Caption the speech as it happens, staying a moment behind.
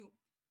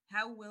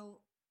how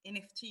will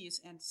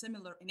NFTs and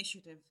similar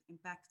initiatives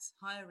impact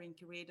hiring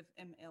creative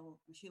ML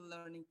machine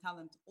learning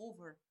talent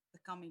over the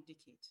coming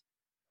decade?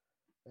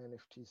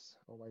 NFTs.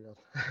 Oh my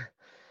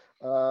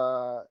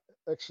God.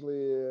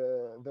 Actually,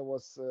 there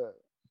was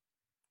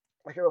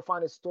I have a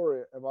funny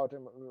story about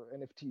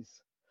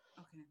NFTs.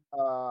 Okay.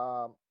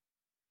 Um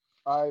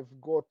I've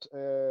got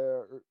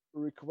a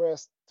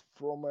request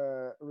from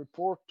a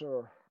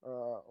reporter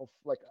of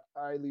like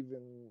I live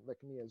in like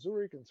near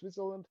Zurich in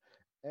Switzerland,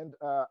 and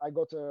I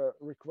got a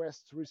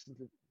request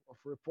recently of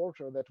a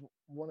reporter that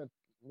wanted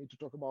me to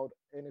talk about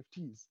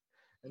NFTs,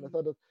 and I Mhm.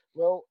 thought that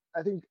well,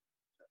 I think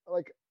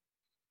like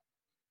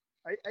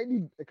I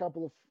need a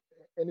couple of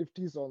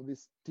NFTs on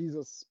this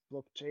Tezos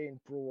blockchain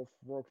proof of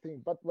work thing,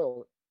 but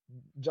well,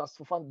 just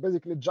for fun,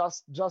 basically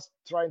just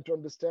trying to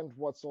understand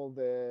what's all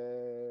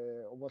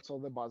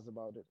the buzz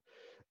about it.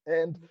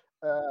 And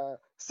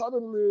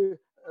suddenly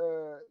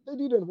they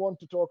didn't want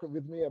to talk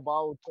with me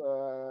about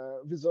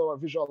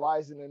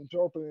visualizing and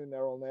interpreting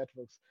neural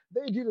networks.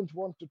 They didn't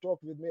want to talk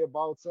with me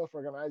about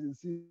self-organizing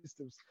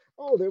systems.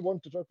 Oh, they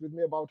want to talk with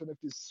me about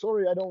NFTs.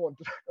 Sorry, I don't want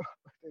to talk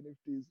about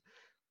NFTs.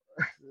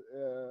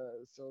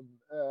 So,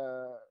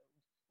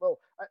 well,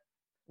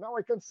 now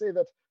I can say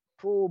that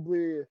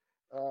probably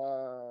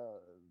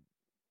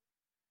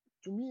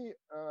to me,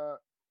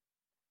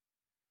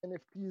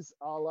 NFTs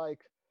are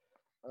like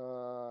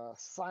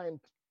signed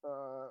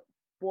uh,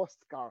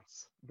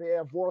 postcards. They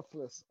are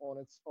worthless on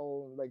its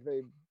own. Like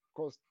they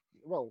cost,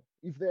 well,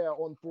 if they are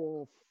on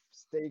proof of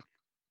stake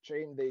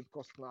chain, they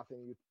cost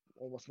nothing,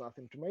 almost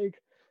nothing to make.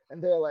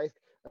 And they're like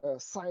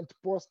signed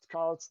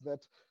postcards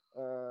that,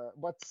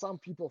 but some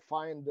people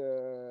find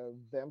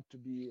them to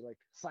be like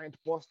signed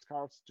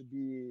postcards to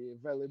be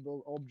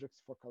valuable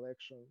objects for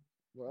collection.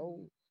 Mhm.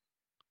 Well,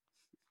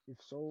 if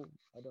so,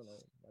 I don't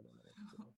know. I don't know what to say.